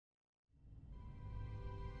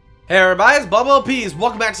Hey everybody, it's BONDofGAMES.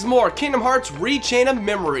 Welcome back to some more Kingdom Hearts Rechain of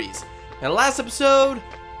Memories. In the last episode,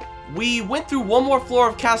 we went through one more floor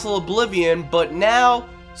of Castle Oblivion, but now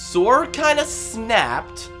Sora kinda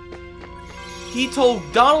snapped. He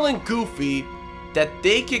told Donald and Goofy that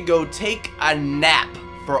they could go take a nap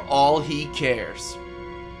for all he cares.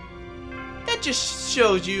 That just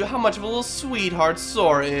shows you how much of a little sweetheart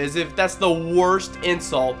Sora is, if that's the worst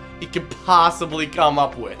insult he could possibly come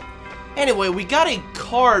up with. Anyway, we got a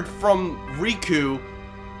card from Riku,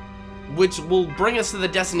 which will bring us to the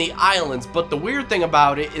Destiny Islands, but the weird thing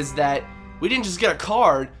about it is that we didn't just get a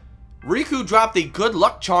card. Riku dropped a good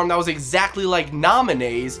luck charm that was exactly like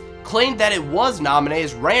Naminé's, claimed that it was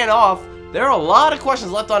Naminé's, ran off. There are a lot of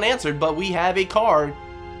questions left unanswered, but we have a card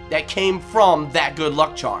that came from that good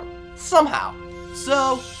luck charm, somehow.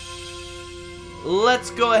 So, let's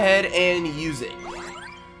go ahead and use it.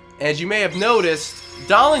 As you may have noticed,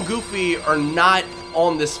 Donald and Goofy are not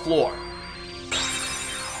on this floor.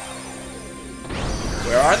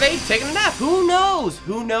 Where are they? Taking a nap? Who knows?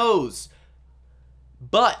 Who knows?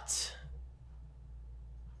 But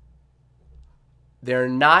they're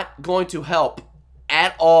not going to help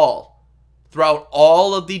at all throughout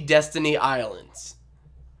all of the Destiny Islands.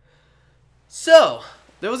 So,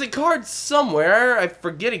 there was a card somewhere. I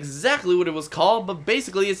forget exactly what it was called, but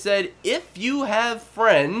basically it said, if you have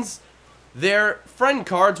friends, their friend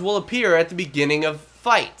cards will appear at the beginning of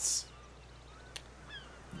fights.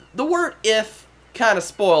 The word "if" kind of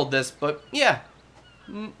spoiled this, but yeah.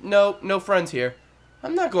 No friends here.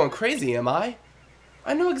 I'm not going crazy, am I?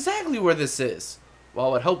 I know exactly where this is. Well,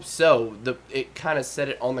 I would hope so. It kind of said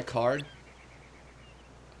it on the card.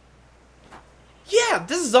 Yeah,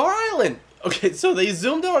 this is our island! Okay, so they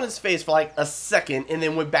zoomed in on his face for like a second and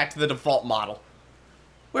then went back to the default model.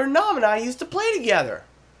 Where Nam and I used to play together.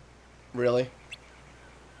 Really?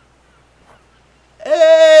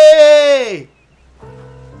 Hey!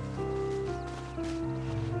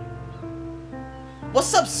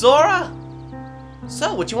 What's up, Sora?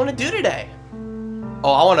 So, what you want to do today?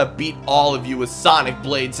 Oh, I want to beat all of you with Sonic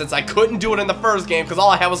Blade, since I couldn't do it in the first game because all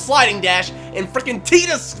I had was Sliding Dash and freaking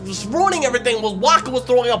Tidus was ruining everything while Waka was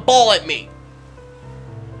throwing a ball at me.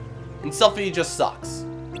 And Selfie just sucks.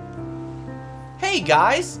 Hey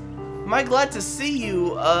guys, am I glad to see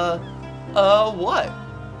you, what?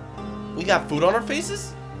 We got food on our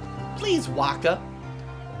faces? Please, Waka.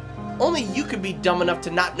 Only you could be dumb enough to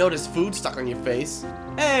not notice food stuck on your face.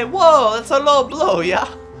 Hey, whoa, that's a low blow, yeah?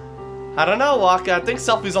 I don't know, Waka. I think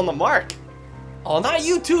Selfie's on the mark. Oh, not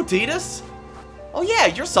you too, Tidus. Oh yeah,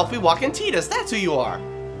 you're Selfie walking Tidus. That's who you are.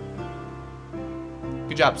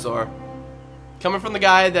 Good job, Sora. Coming from the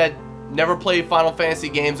guy that never played Final Fantasy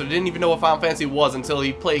games or didn't even know what Final Fantasy was until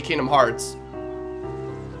he played Kingdom Hearts.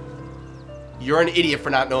 You're an idiot for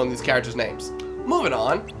not knowing these characters' names. Moving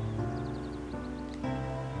on.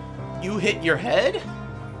 You hit your head?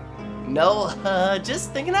 No,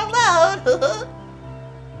 just thinking out loud.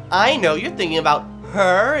 I know, you're thinking about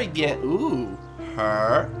her again. Ooh,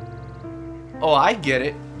 her? Oh, I get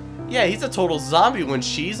it. Yeah, he's a total zombie when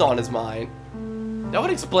she's on his mind. That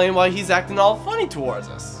would explain why he's acting all funny towards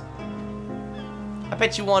us. I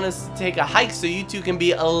bet you want us to take a hike so you two can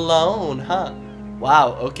be alone, huh?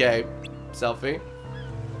 Wow, okay. Selfie.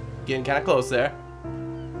 Getting kind of close there.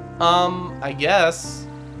 I guess.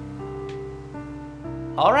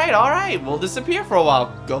 Alright. We'll disappear for a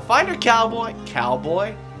while. Go find her, cowboy.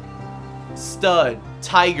 Cowboy? Stud.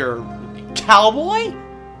 Tiger. Cowboy?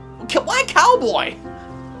 Why cowboy?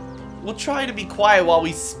 We'll try to be quiet while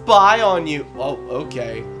we spy on you. Oh,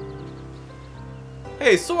 okay.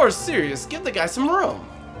 Hey, Sora's serious. Give the guy some room.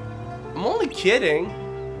 I'm only kidding.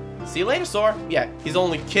 See you later, Sora. Yeah, he's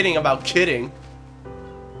only kidding about kidding.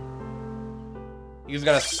 He was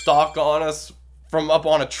gonna stalk on us from up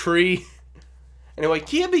on a tree. Anyway,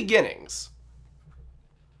 Kia Beginnings.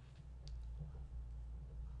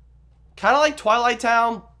 Kind of like Twilight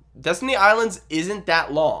Town, Destiny Islands isn't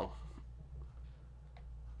that long.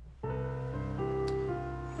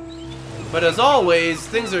 But as always,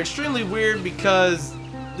 things are extremely weird because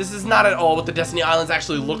this is not at all what the Destiny Islands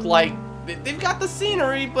actually look like. They've got the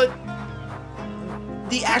scenery, but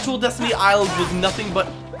the actual Destiny Islands was nothing but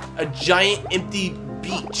a giant empty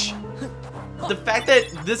beach. The fact that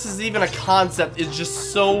this is even a concept is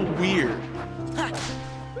just so weird.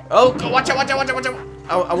 Oh, watch out.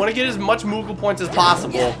 I want to get as much Moogle points as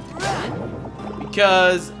possible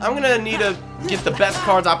because I'm going to need to get the best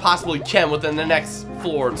cards I possibly can within the next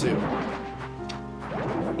floor or two.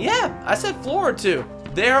 Yeah, I said floor or two.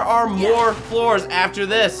 There are more floors after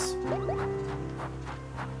this.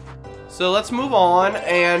 So let's move on,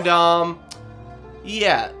 and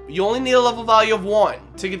yeah, you only need a level value of 1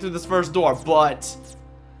 to get through this first door, but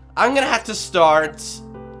I'm gonna have to start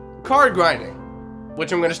card grinding,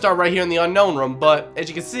 which I'm gonna start right here in the unknown room. But as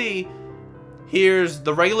you can see, here's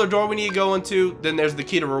the regular door we need to go into, then there's the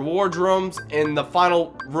key to rewards rooms, and the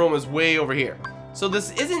final room is way over here. So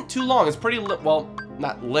this isn't too long. It's pretty, well,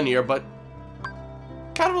 not linear, but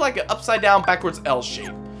kind of like an upside down backwards L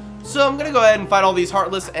shape. So I'm gonna go ahead and fight all these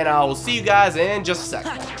Heartless, and I will see you guys in just a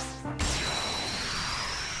second.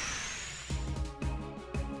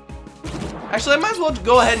 Actually, I might as well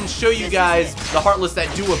go ahead and show you guys the Heartless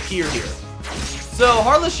that do appear here. So,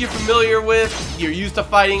 Heartless you're familiar with, you're used to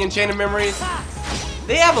fighting Enchanted Memories.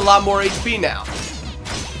 They have a lot more HP now.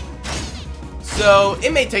 So,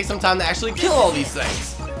 it may take some time to actually kill all these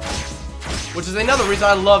things. Which is another reason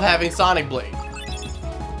I love having Sonic Blade.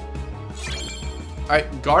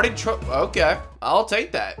 Alright, guarded okay, I'll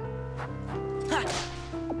take that.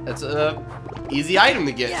 That's a easy item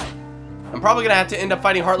to get. I'm probably gonna have to end up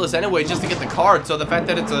fighting Heartless anyway just to get the card, so the fact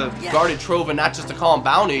that it's a guarded trove and not just a calm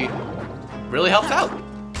bounty really helps out.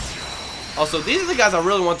 Also, these are the guys I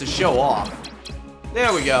really want to show off.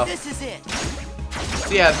 There we go. This is it.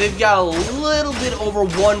 So yeah, they've got a little bit over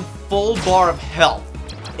 1 full bar of health.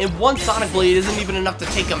 And 1 Sonic Blade isn't even enough to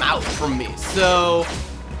take them out from me, so...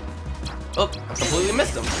 Oh, I completely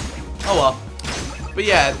missed them. Oh well. But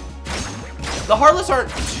yeah, the Heartless aren't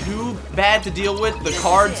too bad to deal with. The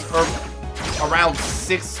cards are around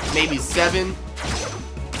 6, maybe 7.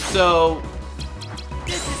 So,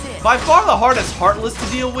 by far the hardest Heartless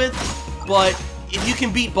to deal with, but if you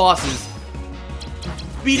can beat bosses,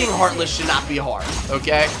 beating Heartless should not be hard,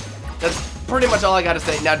 okay? That's pretty much all I gotta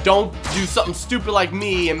say. Now, don't do something stupid like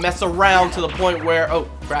me and mess around to the point where, oh,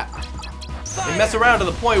 crap. And mess around to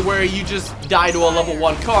the point where you just die to a level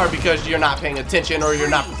 1 card because you're not paying attention or you're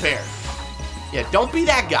not prepared. Yeah, don't be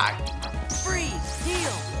that guy. Freeze,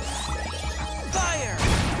 heal, fire.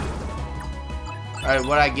 Alright,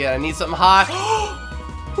 what I get? I need something high.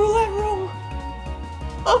 Roulette room!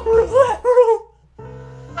 A roulette room!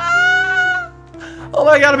 Ah! Oh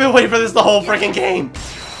my god, I've been waiting for this the whole freaking game.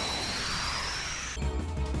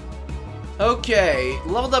 Okay,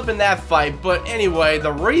 leveled up in that fight, but anyway,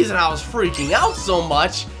 the reason I was freaking out so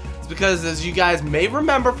much is because, as you guys may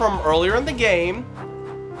remember from earlier in the game,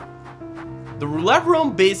 the roulette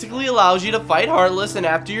room basically allows you to fight Heartless, and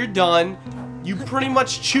after you're done, you pretty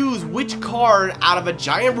much choose which card out of a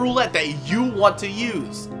giant roulette that you want to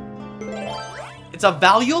use. It's a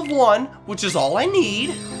value of 1, which is all I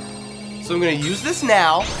need. So I'm going to use this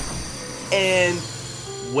now, and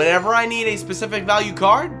whenever I need a specific value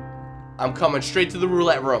card, I'm coming straight to the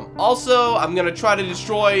roulette room. Also, I'm going to try to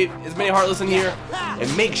destroy as many Heartless in here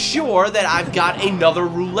and make sure that I've got another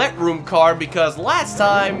roulette room card, because last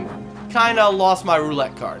time, kind of lost my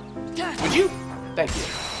roulette card. Would you? Thank you.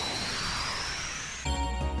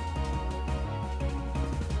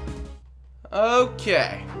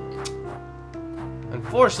 Okay.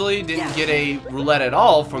 Unfortunately, didn't get a roulette at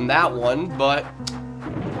all from that one, but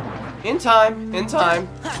in time,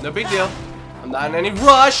 no big deal. I'm not in any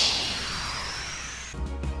rush.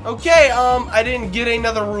 Okay, I didn't get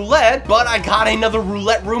another roulette, but I got another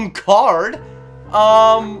roulette room card.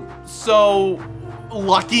 So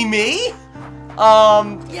lucky me.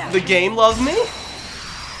 The game loves me.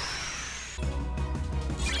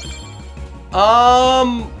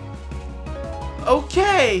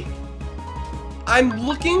 Okay. I'm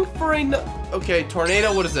looking for okay,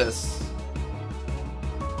 tornado, what is this?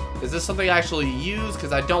 Is this something I actually use?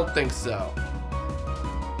 Because I don't think so.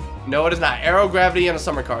 No, it is not. Arrow, gravity, and a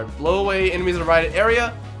summer card. Blow away enemies in a right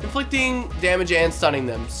area, inflicting damage and stunning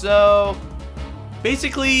them. So,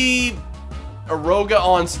 basically, Aroga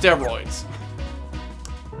on steroids.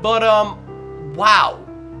 But, wow.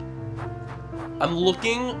 I'm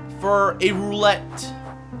looking for a roulette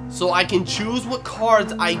so I can choose what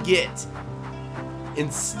cards I get.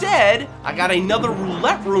 Instead, I got another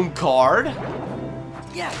roulette room card,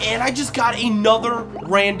 and I just got another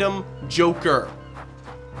random Joker.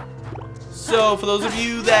 So, for those of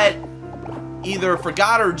you that either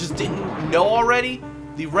forgot or just didn't know already,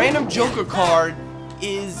 the random Joker card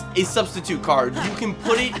is a substitute card. You can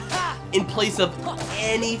put it in place of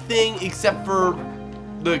anything except for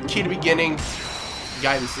the key to beginning,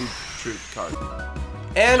 guidance and truth card,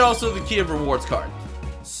 and also the key of rewards card.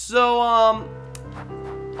 So,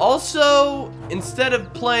 also, instead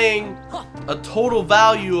of playing a total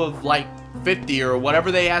value of like 50 or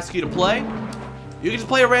whatever they ask you to play, you can just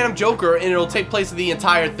play a random Joker and it'll take place of the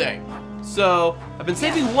entire thing. So, I've been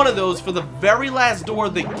saving one of those for the very last door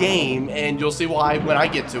of the game, and you'll see why when I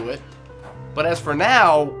get to it. But as for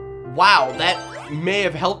now, wow, that may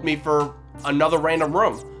have helped me for another random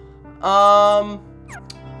room.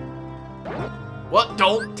 What?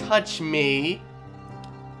 Don't touch me.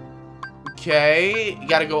 Okay, you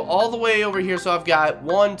gotta go all the way over here. So I've got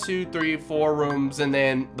 1, 2, 3, 4 rooms, and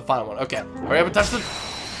then the final one. Okay, hurry up and touch the.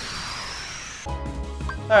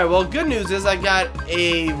 Alright, well, good news is I got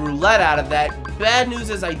a roulette out of that. Bad news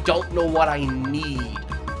is I don't know what I need.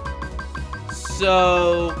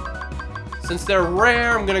 So, since they're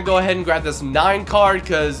rare, I'm gonna go ahead and grab this 9 card,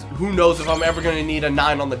 because who knows if I'm ever gonna need a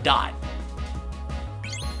 9 on the dot.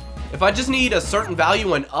 If I just need a certain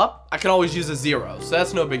value and up, I can always use a 0, so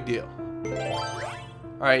that's no big deal.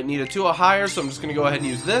 Alright, need a 2 or higher, so I'm just gonna go ahead and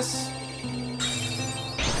use this.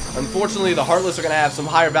 Unfortunately, the Heartless are gonna have some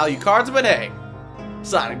higher value cards, but hey.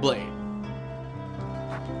 Sonic Blade.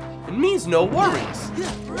 It means no worries,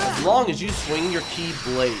 as long as you swing your key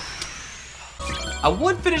blade. I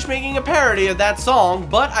would finish making a parody of that song,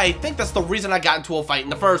 but I think that's the reason I got into a fight in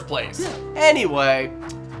the first place. Anyway,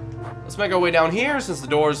 let's make our way down here since the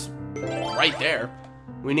door's right there.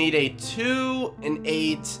 We need a 2, an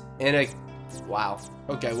 8, and a... Wow.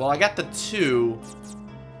 Okay, well, I got the 2.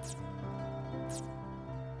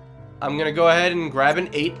 I'm gonna go ahead and grab an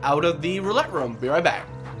 8 out of the roulette room. Be right back.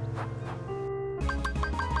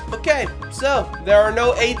 Okay, so there are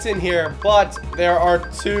no 8s in here, but there are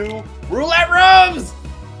 2 roulette rooms!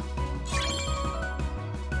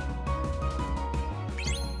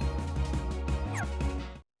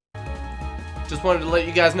 Just wanted to let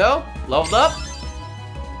you guys know, leveled up,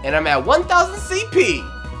 and I'm at 1000 CP.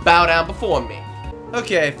 Bow down before me.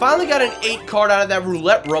 Okay, finally got an 8 card out of that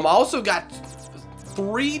roulette room. I also got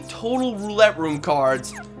 3 total roulette room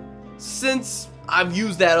cards since I've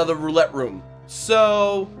used that other roulette room.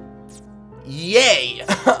 So, yay.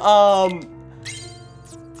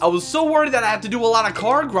 I was so worried that I had to do a lot of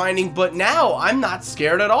card grinding, but now I'm not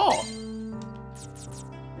scared at all.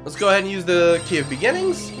 Let's go ahead and use the Key of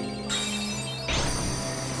Beginnings.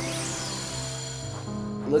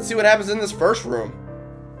 Let's see what happens in this first room.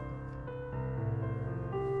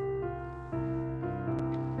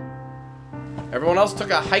 Everyone else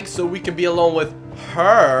took a hike so we could be alone with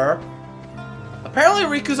her. Apparently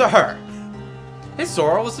Riku's a her. Hey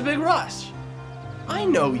Sora, what's the big rush? I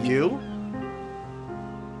know you.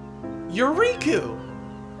 You're Riku.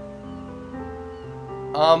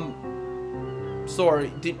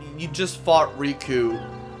 Sorry, you just fought Riku,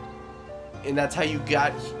 and that's how you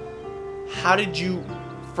got. How did you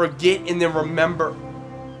forget and then remember?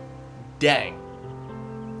 Dang.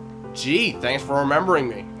 Gee, thanks for remembering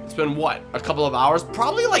me. It's been what, a couple of hours?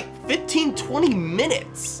 Probably like 15-20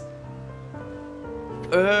 minutes.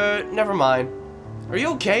 Never mind. Are you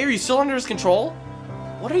okay? Are you still under his control?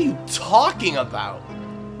 What are you talking about?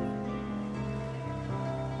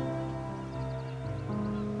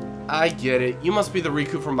 I get it. You must be the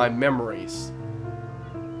Riku from my memories.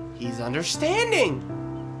 He's understanding.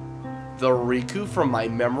 The Riku from my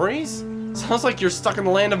memories? Sounds like you're stuck in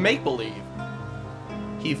the land of make-believe.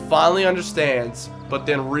 He finally understands, but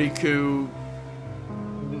then Riku...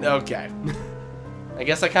 Okay. I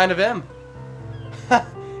guess I kind of am.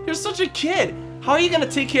 You're such a kid. How are you gonna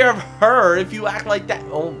take care of her if you act like that?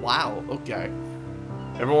 Oh, wow. Okay.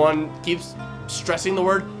 Everyone keeps stressing the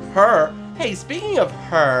word her. Hey, speaking of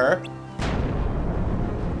her...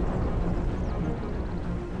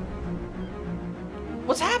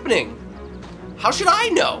 What's happening? How should I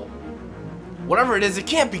know? Whatever it is, it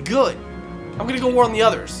can't be good. I'm gonna go warn the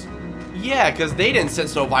others. Yeah, because they didn't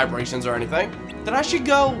sense no vibrations or anything. Then I should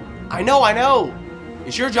go. I know.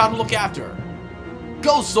 It's your job to look after her.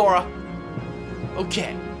 Go, Sora.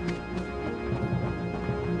 Okay.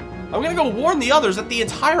 I'm gonna go warn the others that the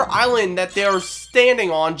entire island that they're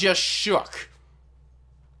standing on just shook.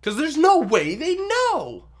 Because there's no way they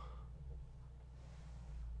know.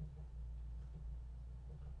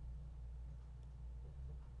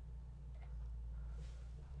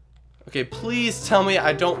 Okay, please tell me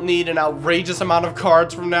I don't need an outrageous amount of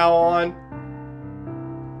cards from now on.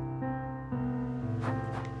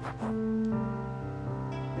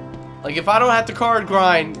 Like, if I don't have to card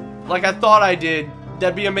grind like I thought I did,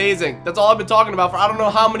 that'd be amazing. That's all I've been talking about for I don't know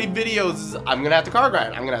how many videos. I'm gonna have to card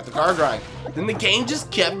grind. I'm gonna have to card grind. Then the game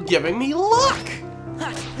just kept giving me luck.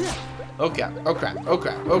 Okay.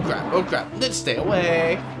 Let's stay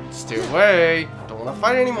away. Stay away. Don't wanna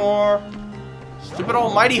fight anymore. Stupid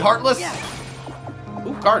almighty Heartless.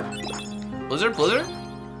 Ooh, card. Blizzard?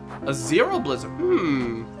 A 0 Blizzard.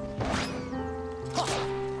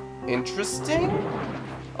 Interesting.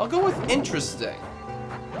 I'll go with interesting.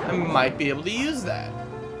 I might be able to use that.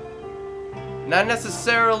 Not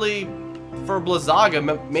necessarily for Blizzaga,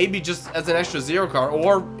 maybe just as an extra 0 card,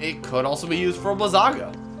 or it could also be used for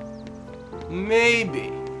Blizzaga.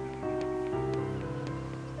 Maybe.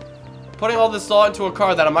 Putting all this thought into a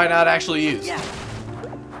card that I might not actually use.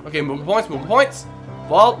 Okay, moving points, moving points.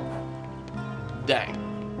 Well, dang.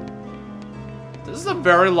 This is a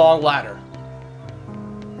very long ladder.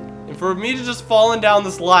 And for me to just falling down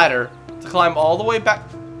this ladder to climb all the way back...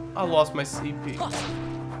 I lost my CP.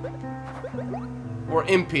 Or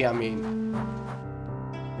MP, I mean.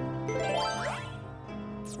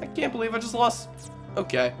 I can't believe I just lost...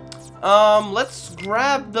 Okay. Let's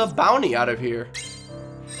grab the bounty out of here.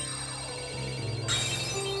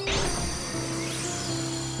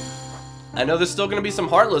 I know there's still gonna be some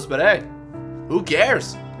Heartless, but hey, who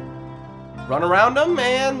cares? Run around them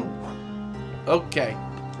and... Okay.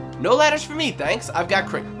 No ladders for me, thanks. I've got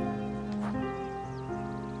Crick.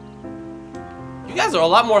 You guys are a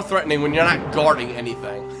lot more threatening when you're not guarding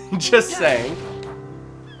anything. Just saying.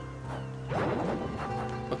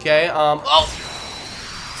 Okay, oh!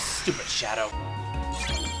 Stupid Shadow.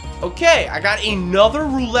 Okay, I got another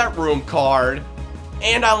roulette room card,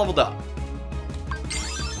 and I leveled up.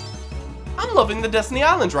 I'm loving the Destiny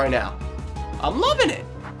Islands right now. I'm loving it.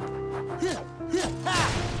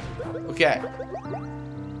 Okay.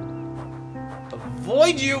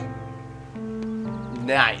 Avoid you.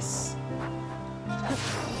 Nice.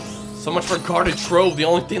 So much for guarded trove. The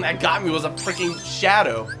only thing that got me was a freaking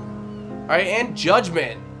shadow. Alright, and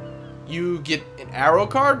judgment. You get an arrow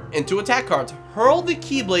card and 2 attack cards. Hurl the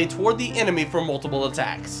Keyblade toward the enemy for multiple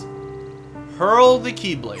attacks. Hurl the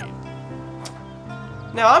Keyblade.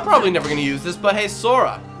 Now, I'm probably never going to use this, but hey,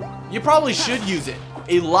 Sora, you probably should use it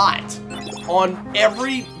a lot on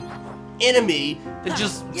every enemy that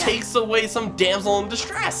just takes away some damsel in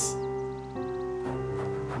distress.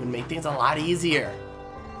 It would make things a lot easier.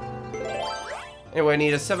 Anyway, I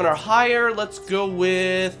need a 7 or higher. Let's go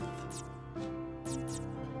with...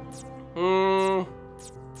 I'm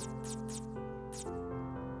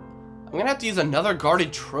going to have to use another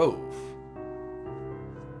guarded trove.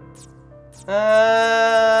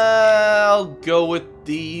 I'll go with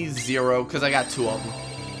the 0 because I got 2 of them.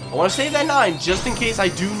 I want to save that 9 just in case I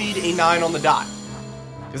do need a 9 on the dot.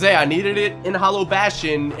 Because hey, I needed it in Hollow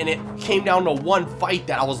Bastion and it came down to 1 fight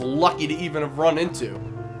that I was lucky to even have run into.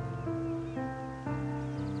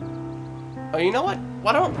 Oh, you know what?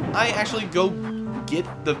 Why don't I actually go get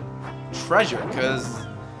the treasure? Because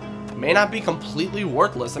it may not be completely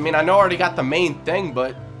worthless. I mean, I know I already got the main thing,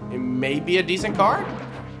 but it may be a decent card.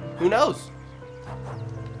 Who knows?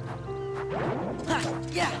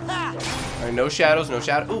 Alright, no shadows, no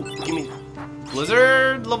shadow. Ooh, give me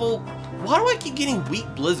blizzard level. Why do I keep getting weak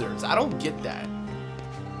blizzards? I don't get that.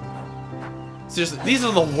 Seriously, these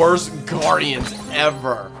are the worst guardians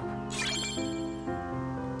ever.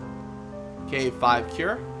 Okay, 5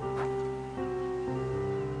 cure.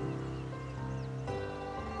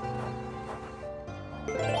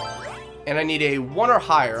 And I need a 1 or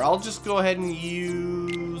higher. I'll just go ahead and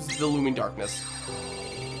use the Looming Darkness.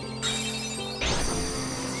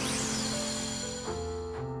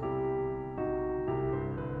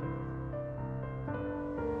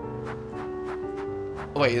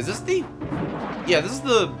 Wait, is this the... Yeah, this is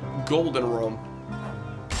the golden room.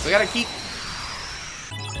 So I gotta keep...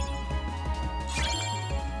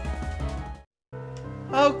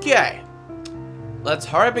 Okay. Let's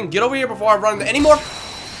hurry up and get over here before I run into any more...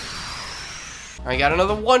 I got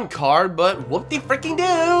another 1 card, but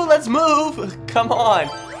whoop-de-freaking-do! Let's move! Come on.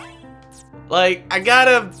 Like, I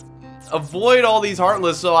gotta avoid all these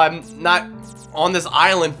Heartless so I'm not on this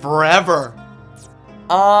island forever.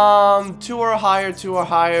 2 or higher, 2 or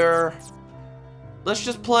higher. Let's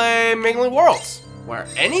just play Mingling Worlds, where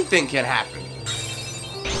anything can happen.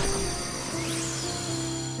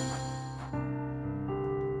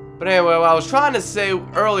 But anyway, what I was trying to say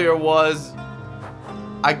earlier was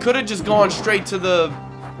I could have just gone straight to the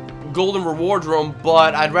golden reward room,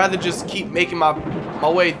 but I'd rather just keep making my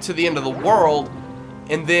way to the end of the world,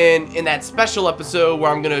 and then in that special episode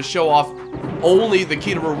where I'm gonna show off only the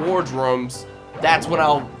key to rewards rooms, that's when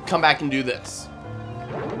I'll come back and do this.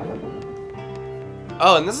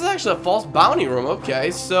 Oh, and this is actually a false bounty room. Okay,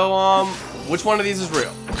 so which one of these is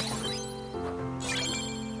real?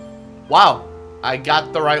 Wow, I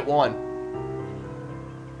got the right one.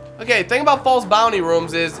 Okay, thing about false bounty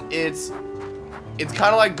rooms is it's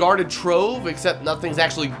kind of like guarded trove, except nothing's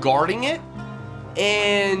actually guarding it.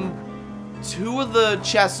 And 2 of the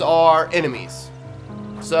chests are enemies.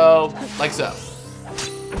 So, like so.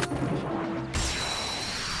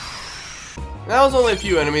 That was only a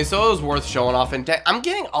few enemies, so it was worth showing off. And I'm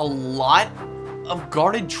getting a lot of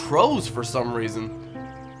guarded troves for some reason.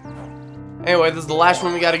 Anyway, this is the last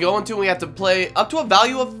one we got to go into. We have to play up to a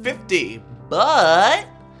value of 50. But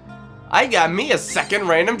I got me a second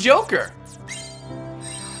random joker.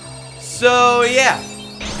 So yeah,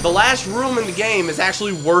 the last room in the game is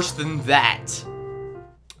actually worse than that.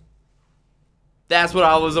 That's what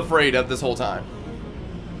I was afraid of this whole time.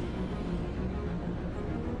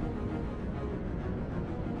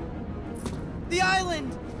 The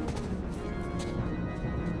island!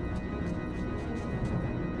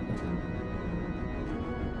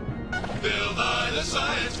 Bill Nye the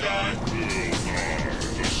Science Guy. Bill Nye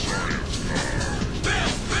the Science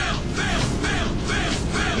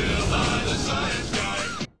Guy. Bill Nye the Science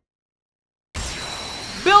Guy.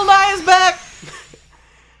 Bill Nye is back!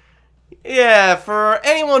 Yeah, for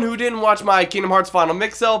anyone who didn't watch my Kingdom Hearts Final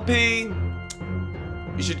Mix LP,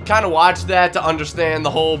 you should kind of watch that to understand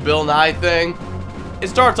the whole Bill Nye thing. It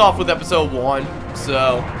starts off with episode 1,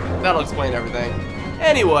 so that'll explain everything.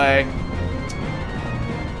 Anyway,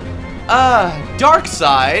 Dark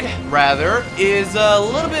Side, rather, is a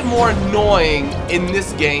little bit more annoying in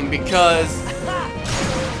this game because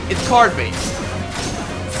it's card-based.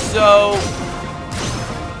 So,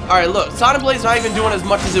 alright, look, Sonic Blade's not even doing as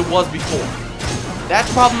much as it was before.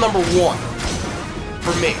 That's problem number 1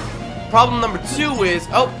 for me. Problem number 2 is,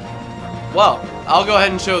 oh, well, I'll go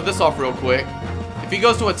ahead and show this off real quick. If he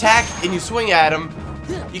goes to attack and you swing at him,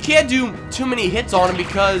 you can't do too many hits on him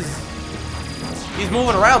because he's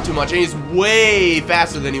moving around too much and he's way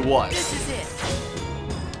faster than he was. This is it.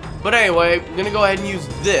 But anyway, I'm gonna go ahead and use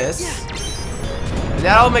this. And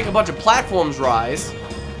that'll make a bunch of platforms rise.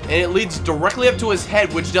 And it leads directly up to his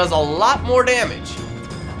head, which does a lot more damage.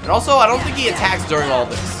 And also, I don't think he attacks during all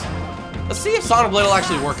this. Let's see if Sonic Blade will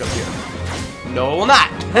actually work up here. No, it will not.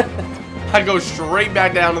 I go straight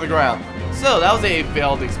back down to the ground. So, that was a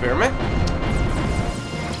failed experiment.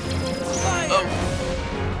 Oh.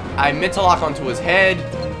 I meant to lock onto his head.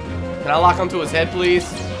 Can I lock onto his head, please?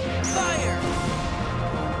 Fire!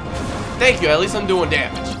 Thank you, at least I'm doing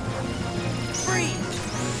damage. Freeze!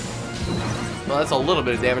 Well, that's a little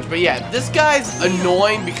bit of damage, but yeah, this guy's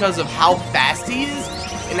annoying because of how fast he is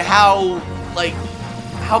and how, like,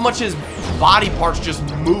 how much his body parts just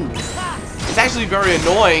move. It's actually very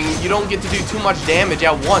annoying. You don't get to do too much damage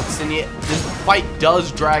at once, and yet this fight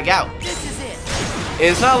does drag out. This is it. And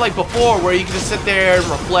it's not like before where you can just sit there and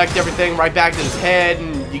reflect everything right back to his head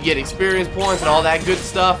and you get experience points and all that good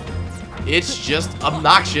stuff. It's just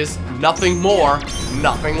obnoxious, nothing more,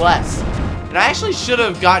 nothing less. And I actually should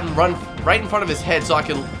have gotten run right in front of his head so I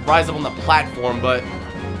could rise up on the platform, but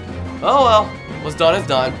oh well, what's done is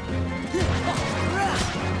done.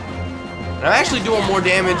 And I'm actually doing more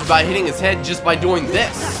damage by hitting his head just by doing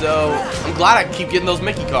this, so I'm glad I keep getting those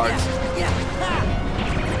Mickey cards.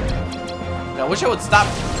 Now, I wish I would stop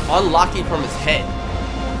unlocking from his head.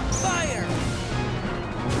 Fire!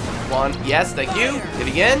 One, yes, thank you. Hit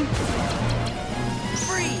again.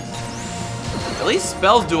 Freeze! At least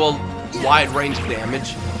spells do a wide range of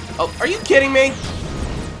damage. Oh, are you kidding me?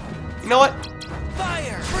 You know what?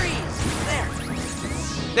 Fire! Freeze! There!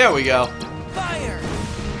 There we go. Fire!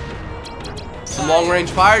 Some long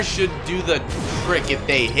range fires should do the trick if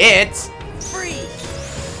they hit. Freeze!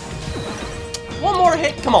 One more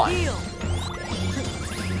hit, come on. Heal!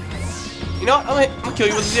 You know what? I'm gonna kill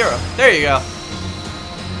you with a 0. There you go.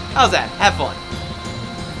 How's that? Have fun.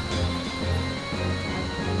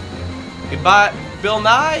 Goodbye, Bill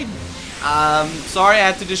Nye. I'm sorry I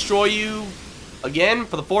have to destroy you again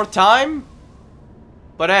for the 4th time.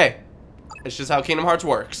 But hey, it's just how Kingdom Hearts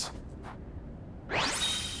works.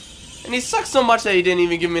 And he sucks so much that he didn't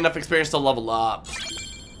even give me enough experience to level up.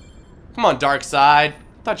 Come on, Dark Side.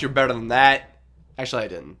 Thought you were better than that. Actually, I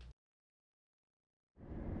didn't.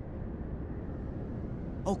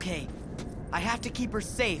 Okay, I have to keep her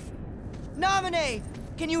safe. Nominate!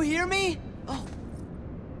 Can you hear me? Oh.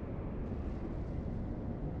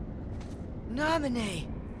 Nominate!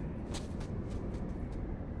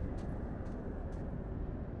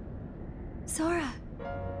 Sora,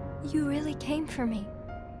 you really came for me.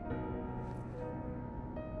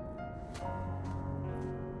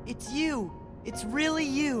 It's you! It's really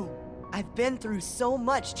you! I've been through so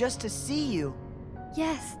much just to see you.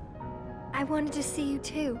 Yes, I wanted to see you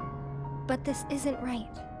too, but this isn't right.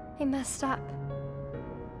 I messed up.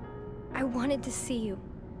 I wanted to see you,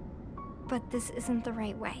 but this isn't the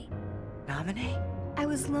right way. Nominate? I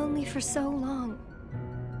was lonely for so long.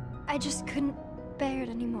 I just couldn't bear it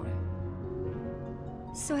anymore.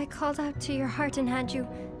 So I called out to your heart and had you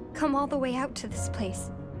come all the way out to this place.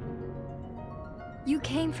 You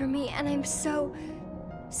came for me and I'm so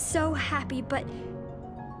happy, but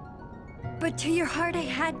to your heart I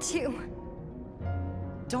had to.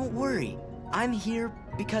 Don't worry. I'm here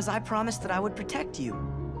because I promised that I would protect you.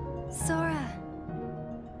 Sora,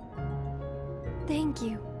 Thank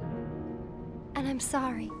you. And I'm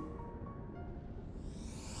sorry.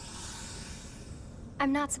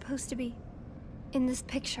 I'm not supposed to be in this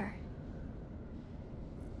picture.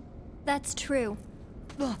 That's true.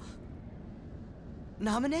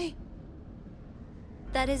 Nominate?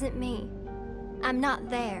 That isn't me. I'm not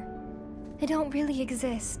there. I don't really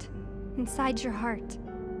exist inside your heart.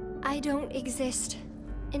 I don't exist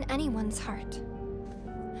in anyone's heart.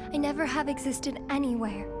 I never have existed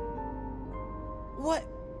anywhere.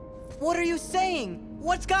 What are you saying?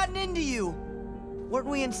 What's gotten into you? Weren't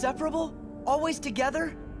we inseparable? Always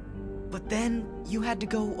together? But then you had to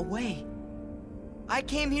go away. I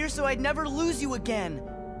came here so I'd never lose you again.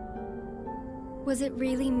 Was it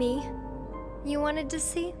really me you wanted to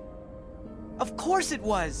see? Of course it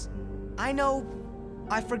was. I know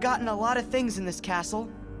I've forgotten a lot of things in this castle,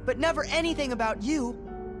 but never anything about you.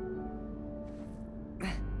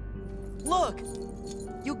 Look!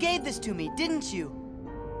 You gave this to me, didn't you?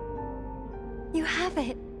 You have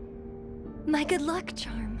it. My good luck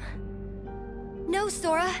charm. No,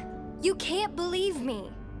 Sora! You can't believe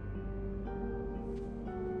me!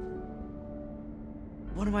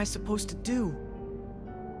 What am I supposed to do?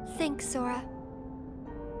 Think, Sora.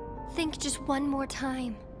 Think just one more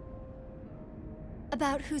time.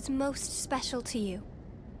 About who's most special to you.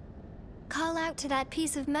 Call out to that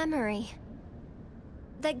piece of memory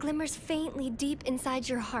that glimmers faintly deep inside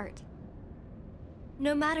your heart.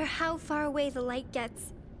 No matter how far away the light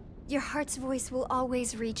gets, your heart's voice will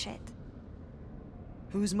always reach it.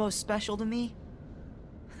 Who's most special to me?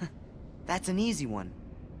 That's an easy one.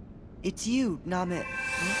 It's you, Namit.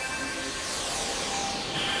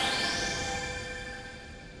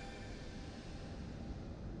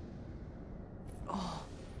 Oh.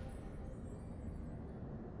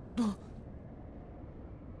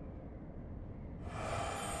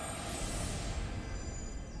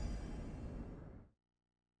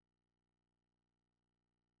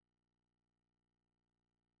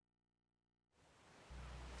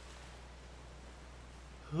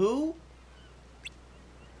 Who?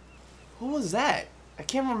 Who was that? I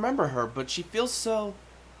can't remember her, but she feels so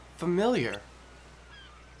familiar.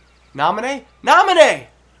 Nominate? Nominate!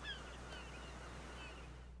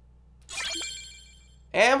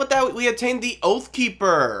 And with that, we attained the Oath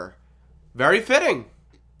Keeper. Very fitting.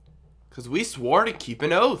 Because we swore to keep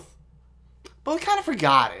an oath. But we kind of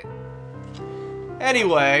forgot it.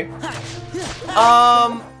 Anyway.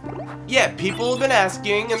 Yeah, people have been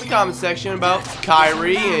asking in the comment section about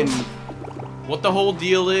Kairi and what the whole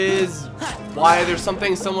deal is, why there's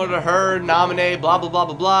something similar to her, Nominate, blah, blah, blah,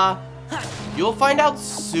 blah, blah. You'll find out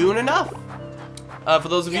soon enough. For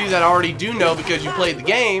those of you that already do know because you played the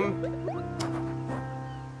game,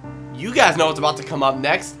 you guys know what's about to come up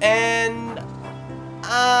next, and,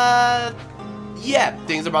 yeah,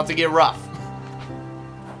 things are about to get rough.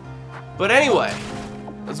 But anyway,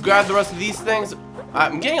 let's grab the rest of these things.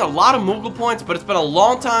 I'm getting a lot of Moogle points, but it's been a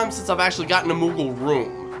long time since I've actually gotten a Moogle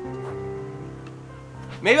room.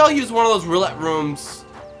 Maybe I'll use one of those roulette rooms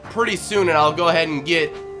pretty soon, and I'll go ahead and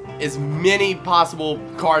get as many possible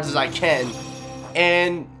cards as I can,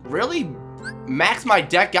 and really max my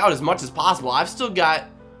deck out as much as possible. I've still got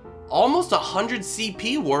almost 100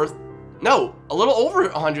 CP worth, no, a little over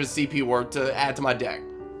 100 CP worth to add to my deck.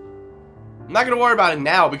 I'm not going to worry about it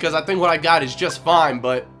now because I think what I got is just fine,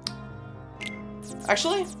 but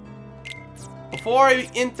actually, before I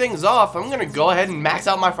end things off, I'm going to go ahead and max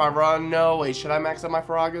out my Firagas. No, wait, should I max out my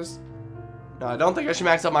Firagas? No, I don't think I should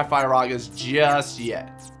max out my Firagas just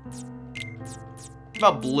yet. What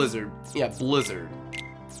about Blizzard? Yeah, Blizzard.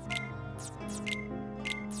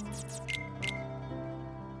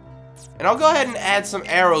 And I'll go ahead and add some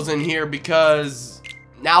arrows in here because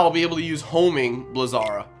now I'll be able to use homing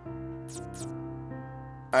Blizzara.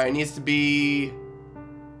 Alright, it needs to be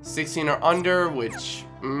 16 or under, which,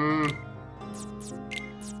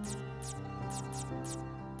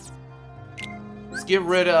 let's get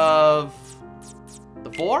rid of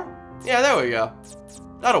the 4? Yeah, there we go.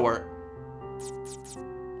 That'll work.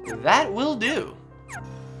 That will do.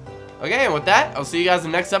 Okay, and with that, I'll see you guys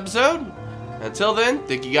in the next episode. Until then,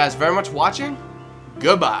 thank you guys very much for watching.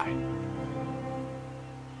 Goodbye.